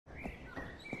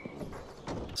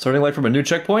Starting life from a new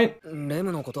checkpoint? Right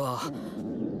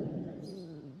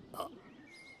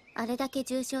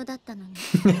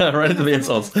into the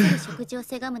insults.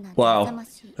 Wow,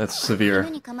 that's severe.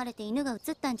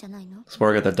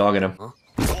 Subaru got that dog in him.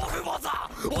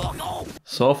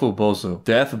 Sofu Bozu.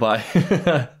 Death by...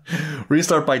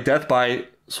 Restart by death by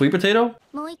sweet potato?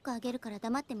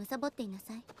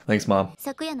 Thanks, Mom.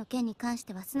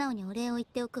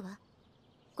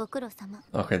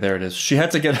 Okay, there it is. She had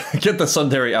to get the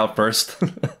tsundere out first.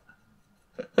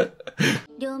 That's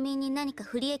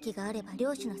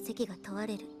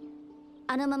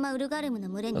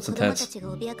intense.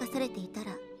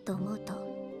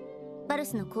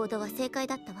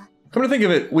 Come to think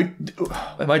of it,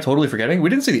 am I totally forgetting? We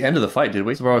didn't see the end of the fight, did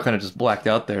we? So we're all kind of just blacked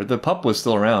out there. The pup was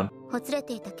still around.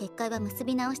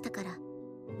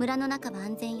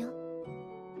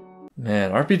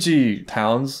 Man, RPG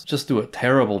towns just do a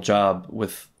terrible job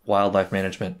with wildlife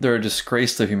management. They're a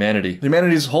disgrace to humanity.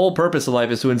 Humanity's whole purpose in life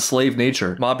is to enslave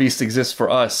nature. Mob beasts exist for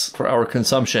us, for our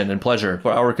consumption and pleasure,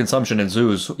 for our consumption in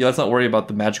zoos. Yeah, let's not worry about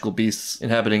the magical beasts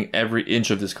inhabiting every inch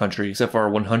of this country, except for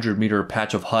our 100-meter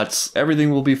patch of huts.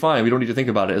 Everything will be fine. We don't need to think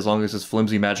about it as long as this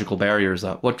flimsy magical barrier is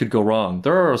up. What could go wrong?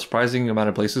 There are a surprising amount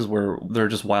of places where there are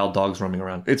just wild dogs roaming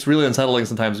around. It's really unsettling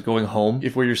sometimes going home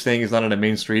if where you're staying is not on a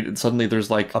main street and suddenly there's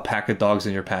like a pack of dogs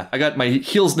in your path. I got my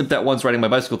heels nipped at once riding my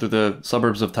bicycle through the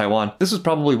suburbs of Taiwan. This is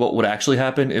probably what would actually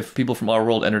happen if people from our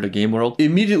world entered a game world.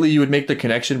 Immediately you would make the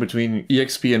connection between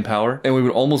EXP and power, and we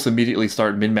would almost immediately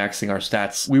start min-maxing our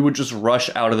stats. We would just rush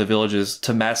out of the villages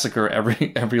to massacre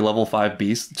every level 5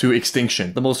 beast to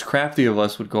extinction. The most crafty of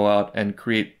us would go out and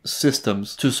create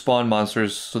systems to spawn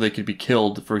monsters so they could be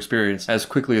killed for experience as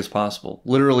quickly as possible.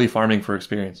 Literally farming for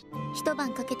experience.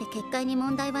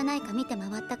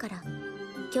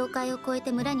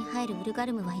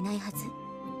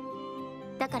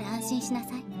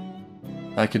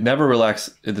 I could never relax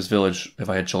in this village if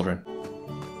I had children.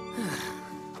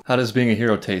 How does being a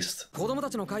hero taste?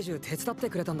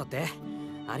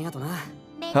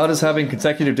 How does having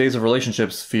consecutive days of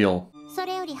relationships feel?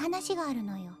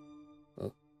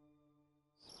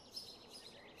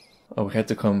 Oh, we had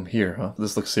to come here, huh?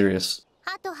 This looks serious.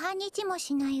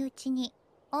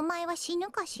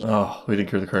 Oh, we didn't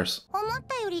cure the curse.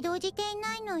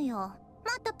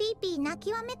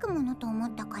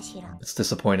 It's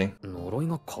disappointing.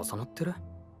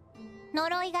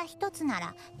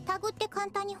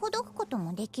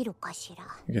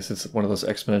 I guess it's one of those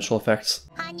exponential effects.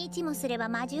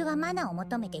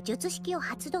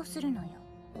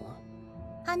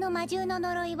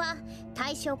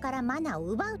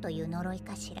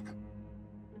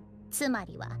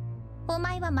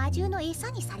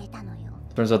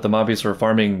 Turns out the mobbies are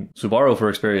farming Subaru for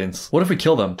experience. What if we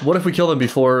kill them? What if we kill them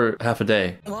before half a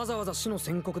day? Yeah,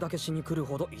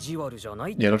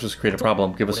 don't just create a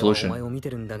problem. Give a solution. I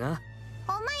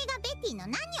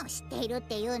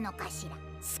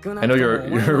know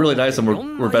you're really nice and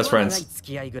we're best friends.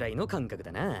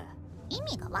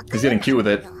 He's getting cute with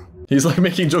it. He's like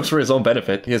making jokes for his own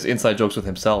benefit. He has inside jokes with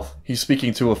himself. He's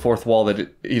speaking to a fourth wall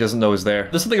that he doesn't know is there.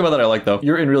 There's something about that I like though.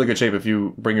 You're in really good shape if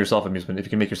you bring yourself amusement, if you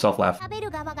can make yourself laugh.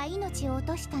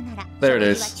 There it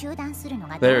is.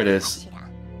 There it is.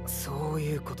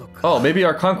 Oh, maybe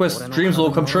our conquest dreams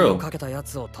will come true.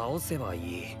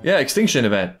 Yeah, extinction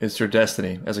event. It's your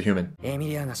destiny as a human.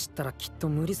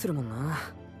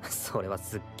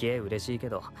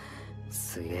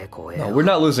 No, we're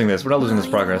not losing this. We're not losing this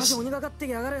progress.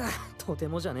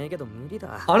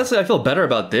 Honestly, I feel better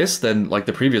about this than like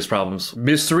the previous problems.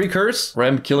 Mystery curse?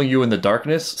 Rem killing you in the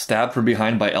darkness? Stabbed from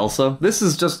behind by Elsa? This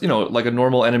is just, you know, like a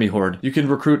normal enemy horde. You can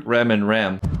recruit Rem and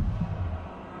Ram.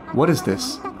 What is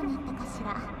this?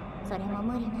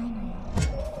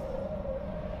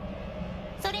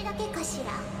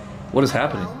 What is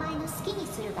happening?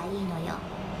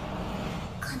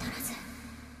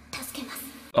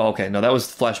 Oh, okay. No, that was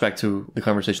flashback to the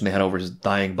conversation they had over his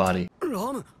dying body.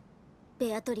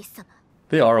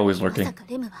 They are always lurking.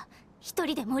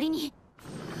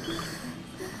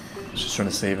 She's trying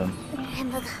to save him.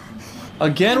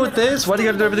 Again with this? Why do you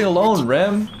gotta do everything alone,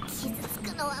 Rem?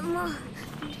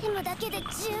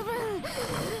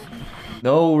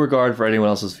 No regard for anyone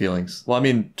else's feelings. Well, I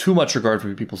mean, too much regard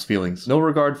for people's feelings. No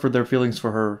regard for their feelings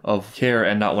for her of care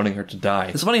and not wanting her to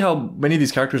die. It's funny how many of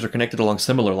these characters are connected along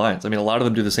similar lines. I mean, a lot of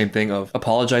them do the same thing of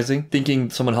apologizing, thinking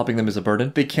someone helping them is a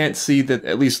burden. They can't see that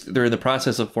at least they're in the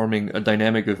process of forming a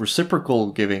dynamic of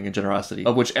reciprocal giving and generosity,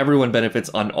 of which everyone benefits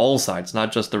on all sides,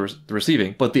 not just the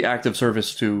receiving, but the active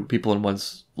service to people in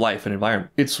one's life and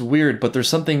environment. It's weird, but there's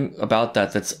something about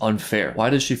that that's unfair. Why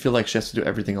does she feel like she has to do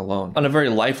everything alone? On a very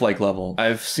lifelike level, example.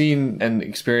 I've seen and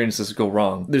experienced this go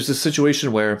wrong. There's this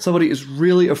situation where somebody is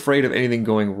really afraid of anything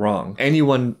going wrong,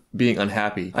 anyone being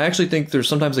unhappy. I actually think there's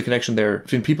sometimes a connection there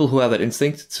between people who have that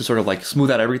instinct to sort of like smooth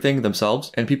out everything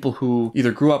themselves and people who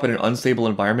either grew up in an unstable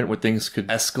environment where things could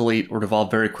escalate or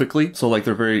devolve very quickly, so like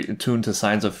they're very attuned to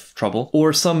signs of trouble,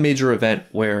 or some major event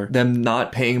where them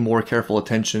not paying more careful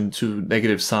attention to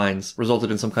negative signs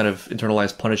resulted in some kind of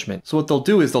internalized punishment. So what they'll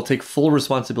do is they'll take full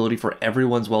responsibility for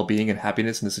everyone's well-being and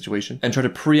happiness in the situation and try to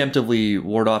preemptively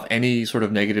ward off any sort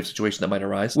of negative situation that might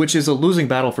arise, which is a losing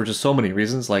battle for just so many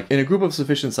reasons. Like in a group of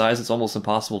sufficient size, it's almost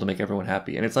impossible to make everyone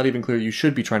happy, and it's not even clear you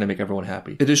should be trying to make everyone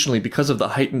happy. Additionally, because of the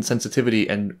heightened sensitivity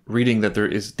and reading that there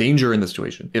is danger in the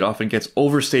situation, it often gets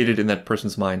overstated in that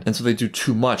person's mind, and so they do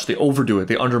too much, they overdo it,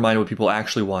 they undermine what people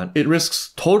actually want. It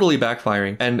risks totally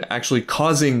backfiring and actually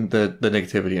causing the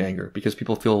negativity and anger, because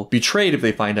people feel betrayed if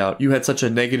they find out you had such a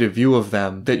negative view of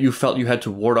them that you felt you had to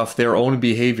ward off their own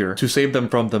behavior to save them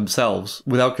from themselves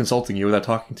without consulting you, without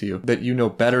talking to you, that you know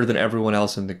better than everyone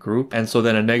else in the group. And so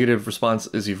then a negative response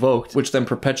is evoked, which then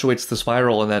perpetuates the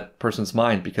spiral in that person's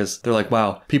mind, because they're like,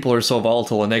 wow, people are so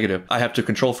volatile and negative, I have to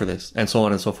control for this, and so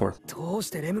on and so forth.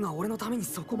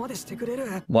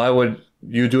 Why would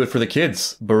you do it for the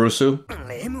kids, Barusu?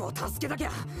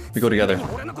 We go together.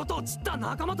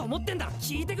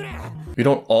 We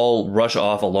don't all rush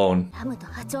off alone.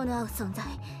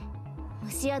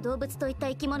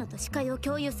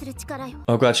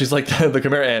 Oh god, she's like the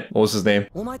Chimera ant. What was his name?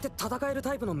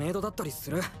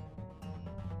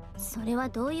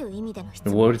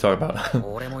 What are you talking about?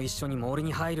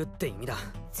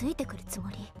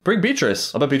 Bring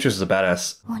Beatrice. I bet Beatrice is a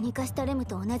badass.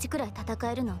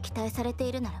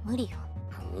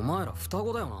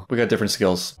 We got different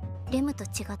skills.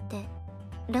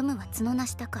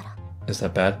 Is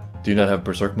that bad? Do you not have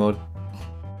Berserk mode?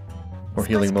 Or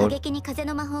healing mode?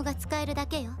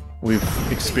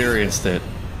 We've experienced it.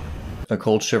 A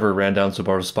cold shiver ran down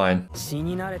Subaru's spine.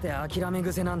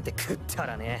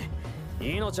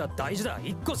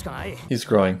 He's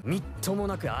growing.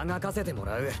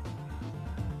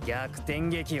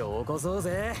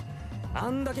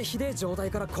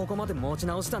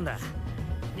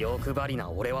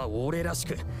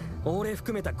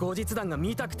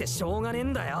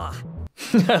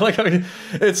 I like how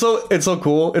it's so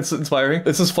cool. It's inspiring.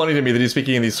 It's just funny to me that he's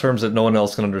speaking in these terms that no one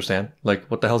else can understand. Like,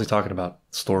 what the hell is he talking about?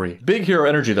 Story. Big hero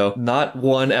energy, though. Not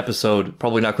one episode,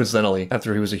 probably not coincidentally,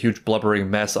 after he was a huge blubbering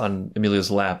mess on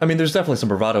Emilia's lap. I mean, there's definitely some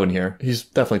bravado in here. He's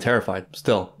definitely terrified.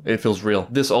 Still, it feels real.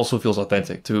 This also feels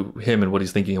authentic to him and what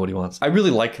he's thinking and what he wants. I really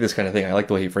like this kind of thing. I like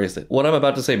the way he phrased it. What I'm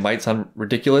about to say might sound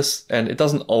ridiculous, and it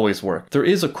doesn't always work. There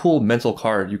is a cool mental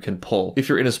card you can pull if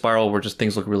you're in a spiral where just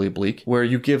things look really bleak, where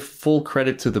you give full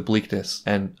credit to the bleakness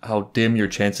and how dim your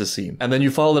chances seem. And then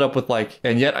you follow it up with like,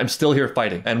 and yet I'm still here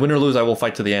fighting. And win or lose, I will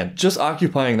fight to the end. Just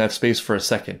occupying that space for a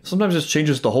second sometimes just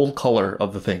changes the whole color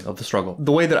of the thing, of the struggle.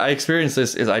 The way that I experience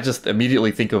this is I just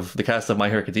immediately think of the cast of My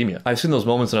Hero Academia. I've seen those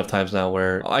moments enough times now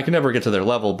where I can never get to their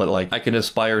level, but like I can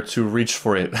aspire to reach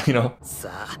for it, you know?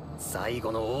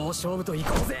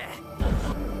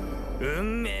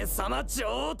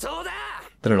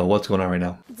 I don't know what's going on right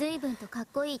now.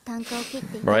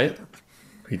 Right?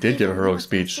 He did give a heroic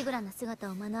speech.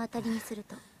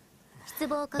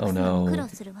 Oh no.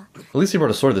 At least he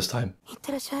brought a sword this time.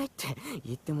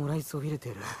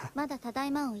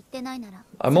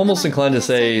 I'm almost inclined to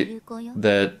say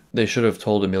that they should have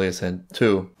told Emilia-san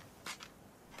too.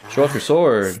 Show off your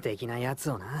sword.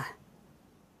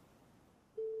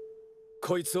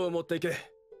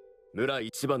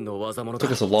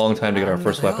 Took us a long time to get our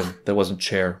first weapon that wasn't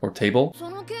chair or table.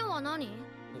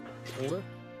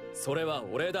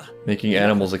 Making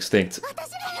animals extinct.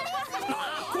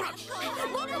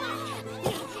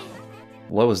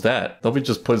 What was that? Don't be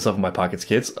just putting stuff in my pockets,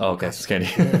 kids. Oh, okay, it's candy.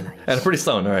 And I'm pretty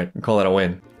stoned. All right, call that a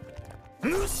win.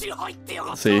 See?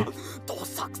 I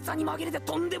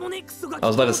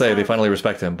was about to say they finally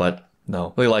respect him, but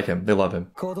no. They like him. They love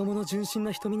him.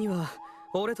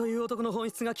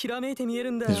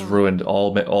 He's ruined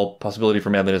all possibility for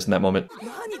manliness in that moment.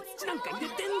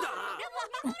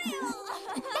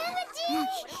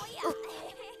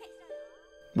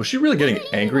 Was she really getting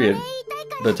angry at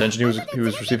the attention he was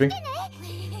receiving?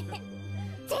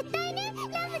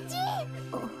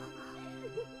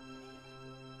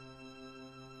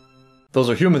 Those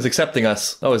are humans accepting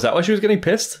us. Oh, is that why she was getting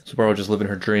pissed? Subaru just living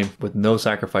her dream with no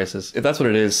sacrifices. If that's what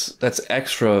it is, that's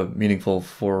extra meaningful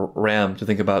for Ram to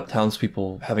think about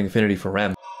townspeople having affinity for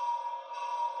Ram.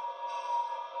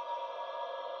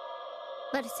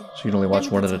 So you can only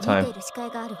watch one at a time.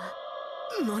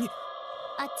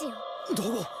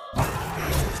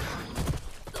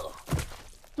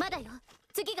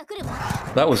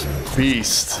 That was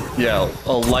beast. Yeah,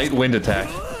 a light wind attack.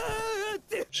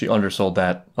 She undersold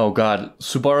that. Oh god,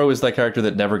 Subaru is that character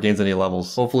that never gains any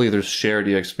levels. Hopefully there's shared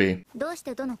EXP.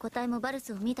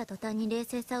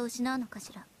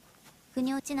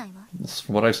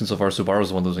 From what I've seen so far, Subaru's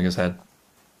the one losing his head.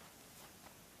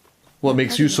 What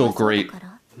makes you so great?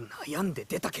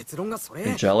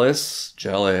 You're jealous?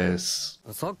 Jealous.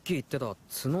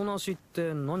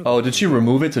 Oh, did she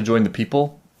remove it to join the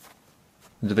people?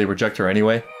 Did they reject her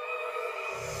anyway?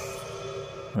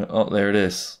 Oh, there it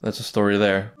is. That's a story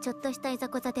there.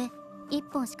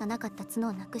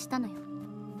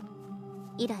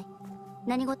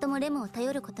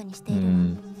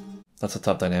 That's a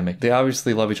tough dynamic. They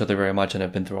obviously love each other very much and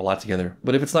have been through a lot together.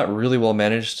 But if it's not really well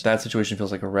managed, that situation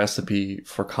feels like a recipe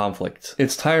for conflict.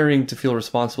 It's tiring to feel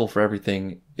responsible for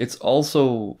everything. It's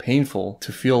also painful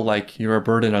to feel like you're a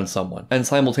burden on someone. And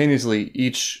simultaneously,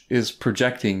 each is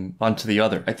projecting onto the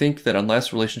other. I think that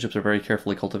unless relationships are very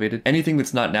carefully cultivated, anything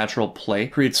that's not natural play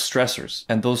creates stressors.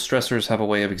 And those stressors have a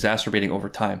way of exacerbating over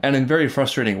time. And in very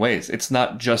frustrating ways. It's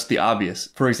not just the obvious.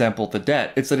 For example, the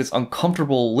debt. It's that it's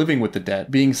uncomfortable living with the debt,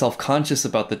 being self-conscious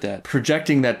about the debt,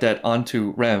 projecting that debt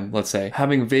onto Rem, let's say,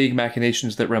 having vague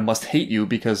machinations that Rem must hate you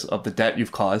because of the debt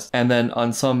you've caused, and then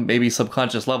on some maybe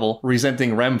subconscious level,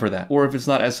 resenting Rem for that. Or if it's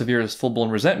not as severe as full-blown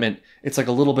resentment, it's like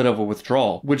a little bit of a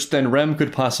withdrawal, which then Rem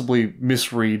could possibly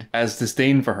misread as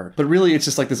disdain for her. But really, it's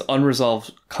just like this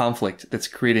unresolved conflict that's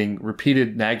creating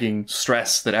repeated nagging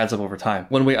stress that adds up over time.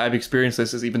 One way I've experienced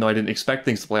this is, even though I didn't expect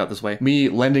things to play out this way, me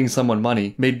lending someone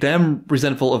money made them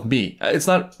resentful of me. It's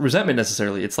not resentment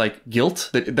necessarily, it's like guilt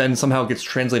that then somehow gets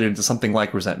translated into something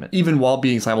like resentment, even while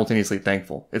being simultaneously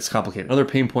thankful. It's complicated. Another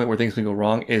pain point where things can go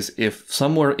wrong is if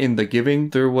somewhere in the giving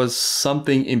there was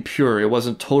something impure. It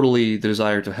wasn't totally the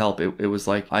desire to help. It was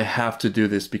like, I have to do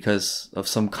this because of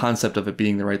some concept of it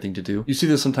being the right thing to do. You see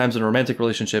this sometimes in romantic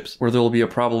relationships where there will be a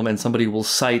problem and somebody will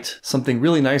cite something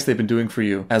really nice they've been doing for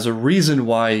you as a reason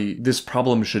why this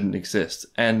problem shouldn't exist.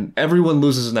 And everyone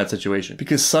loses in that situation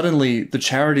because suddenly the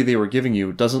charity they were giving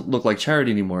you doesn't look like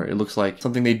charity anymore. It looks like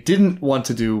something they didn't want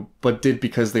to do but did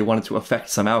because they wanted to affect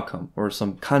some outcome or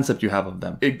some concept you have of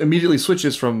them. It immediately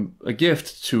switches from a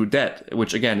gift to debt,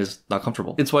 which again is not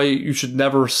comfortable. It's why you should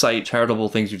never cite charitable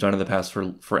things you've done in the past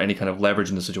for any kind of leverage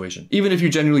in the situation. Even if you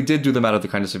genuinely did do them out of the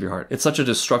kindness of your heart. It's such a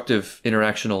destructive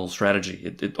interactional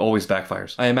strategy. It always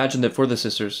backfires. I imagine that for the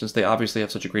sisters, since they obviously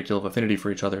have such a great deal of affinity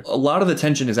for each other, a lot of the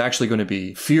tension is actually going to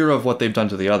be fear of what they've done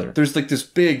to the other. There's like this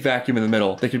big vacuum in the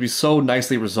middle that could be so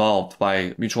nicely resolved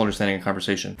by mutual understanding and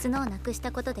conversation.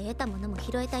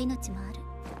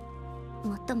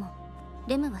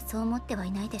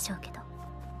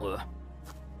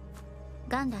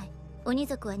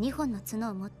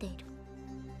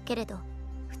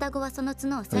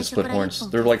 They split horns.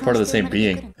 They're like part of the same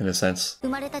being, in a sense.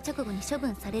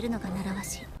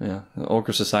 Yeah, the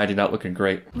Ogre society not looking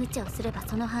great.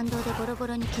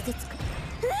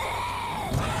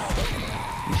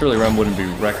 Surely Rem wouldn't be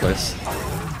reckless.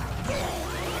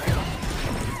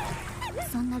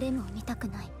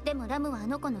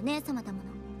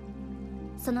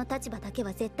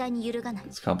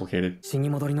 It's complicated.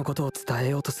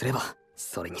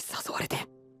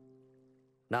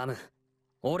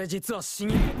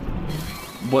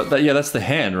 What? Yeah, that's the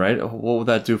hand, right? What would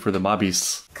that do for the mob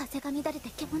beasts?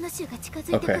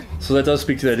 Okay, so that does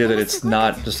speak to the idea that it's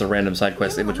not just a random side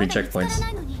quest in between checkpoints.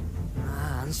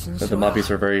 That the mob beasts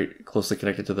are very closely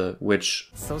connected to the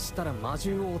witch.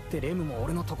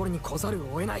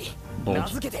 Bold.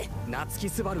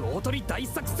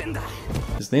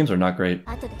 His names are not great.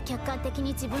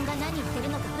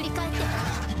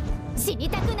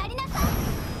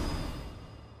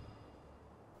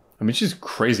 I mean, she's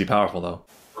crazy powerful, though.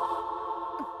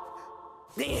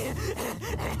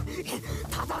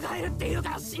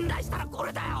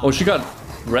 Oh, she got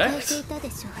wrecked?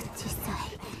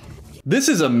 This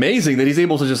is amazing that he's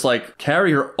able to just, like,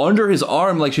 carry her under his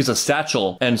arm like she's a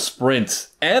satchel and sprint.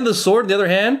 And the sword in the other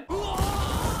hand?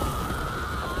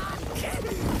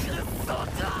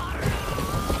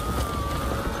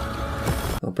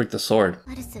 I'll break the sword.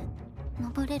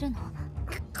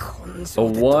 A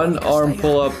one-arm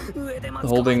pull-up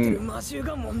holding a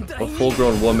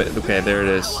full-grown woman. Okay, there it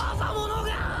is.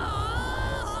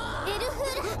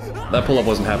 That pull-up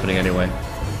wasn't happening anyway.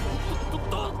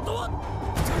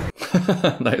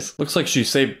 Nice. Looks like she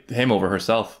saved him over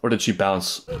herself. Or did she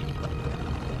bounce?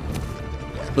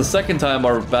 The second time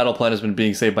our battle plan has been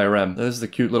being saved by Rem. This is the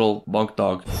cute little monk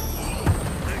dog.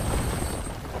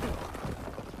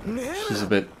 She's a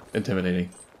bit intimidating.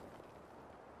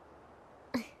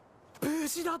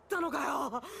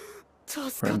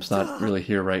 Rem's not really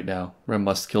here right now. Rem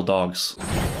must kill dogs.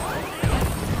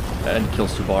 And kill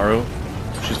Subaru.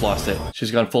 She's lost it.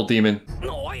 She's gone full demon.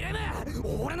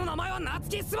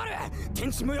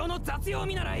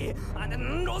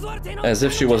 As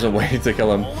if she wasn't waiting to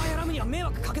kill him.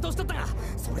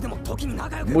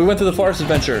 We went to the forest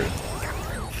adventure.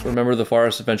 Remember the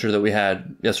forest adventure that we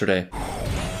had yesterday?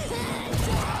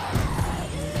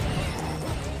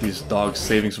 These dogs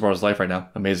saving Subaru's life right now,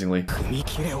 amazingly.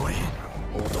 With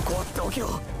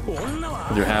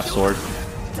your half sword.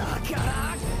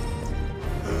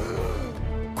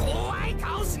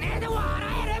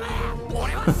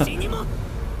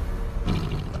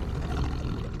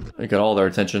 I got all their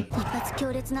attention.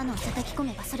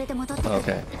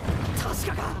 Okay.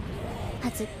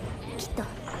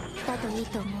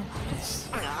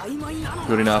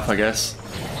 Good enough, I guess.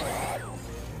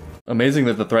 Amazing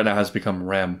that the threat now has become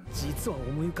Rem.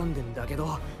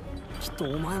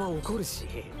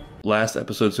 Last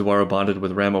episode, Subaru bonded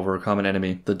with Rem over a common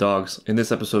enemy, the dogs. In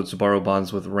this episode, Subaru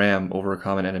bonds with Ram over a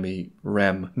common enemy,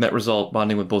 Rem. Net result,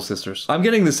 bonding with both sisters. I'm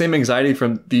getting the same anxiety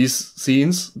from these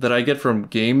scenes that I get from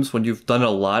games when you've done a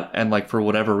lot and like for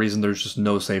whatever reason there's just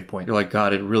no save point. You're like,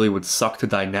 God, it really would suck to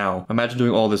die now. Imagine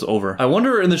doing all this over. I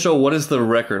wonder in the show, what is the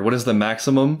record? What is the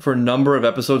maximum for number of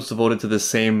episodes devoted to this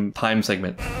same time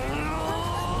segment?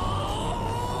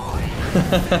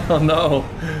 Oh no.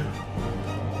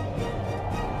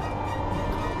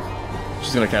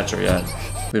 She's gonna catch her, yeah.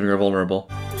 Leaving her vulnerable.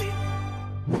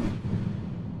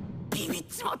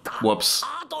 Whoops.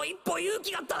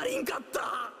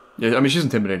 Yeah, I mean, she's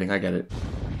intimidating, I get it.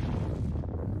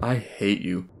 I hate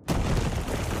you.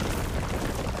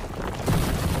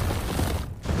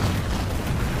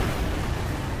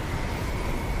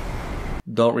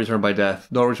 Don't return by death.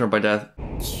 Don't return by death.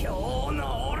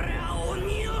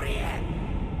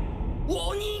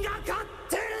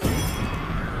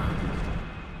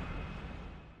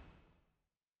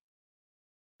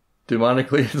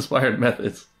 Demonically inspired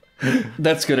methods.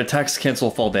 That's good. Attacks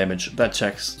cancel fall damage. That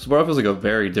checks. Subaru feels like a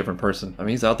very different person. I mean,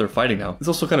 he's out there fighting now. It's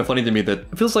also kind of funny to me that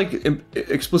it feels like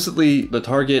explicitly the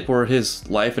target for his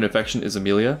life and affection is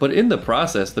Amelia, but in the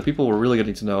process, the people we're really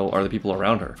getting to know are the people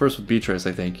around her. First with Beatrice,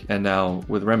 I think, and now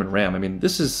with Rem and Ram. I mean,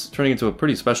 this is turning into a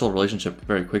pretty special relationship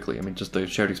very quickly. I mean, just the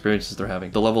shared experiences they're having,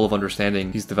 the level of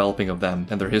understanding he's developing of them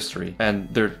and their history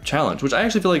and their challenge, which I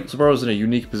actually feel like Subaru's in a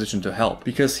unique position to help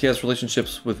because he has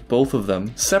relationships with both of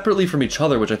them separately from each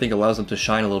other, which I think allows them to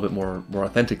shine a little bit more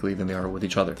authentically than they are with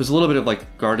each other. There's a little bit of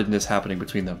like guardedness happening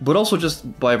between them, but also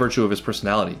just by virtue of his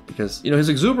personality, because you know his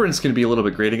exuberance can be a little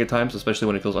bit grating at times, especially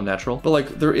when it feels unnatural, but like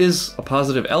there is a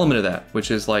positive element of that,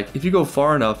 which is like if you go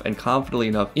far enough and confidently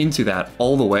enough into that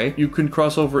all the way, you can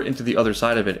cross over into the other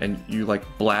side of it and you like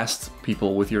blast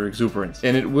people with your exuberance,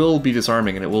 and it will be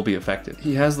disarming and it will be effective.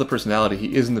 He has the personality.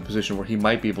 He is in the position where he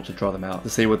might be able to draw them out, to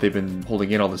say what they've been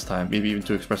holding in all this time, maybe even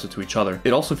to express it to each other.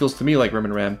 It also feels to me like Rem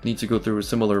and Ram need to go through a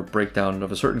similar breakdown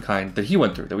of a certain kind that he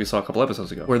went through, that we saw a couple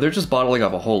episodes ago, where they're just bottling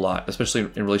up a whole lot, especially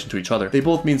in relation to each other. They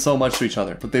both mean so much to each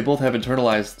other, but they both have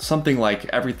internalized something like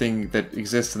everything that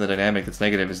exists in the dynamic that's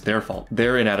negative is their fault,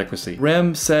 their inadequacy.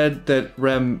 Rem said that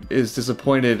Rem is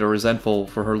disappointed or resentful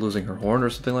for her losing her horn or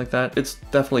something like that. It's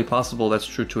definitely possible that's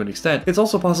true to an extent. It's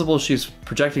also possible she's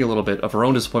projecting a little bit of her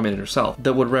own disappointment in herself,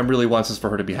 that what Rem really wants is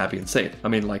for her to be happy and safe. I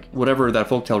mean, like, whatever that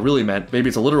folktale really meant, maybe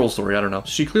it's a literal story, I don't know.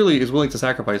 She clearly is willing to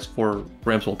sacrifice for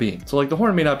Ram's well-being. So like the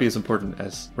horn may not be as important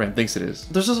as Ram thinks it is.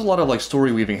 There's just a lot of like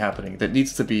story weaving happening that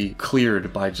needs to be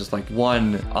cleared by just like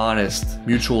one honest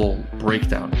mutual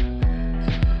breakdown.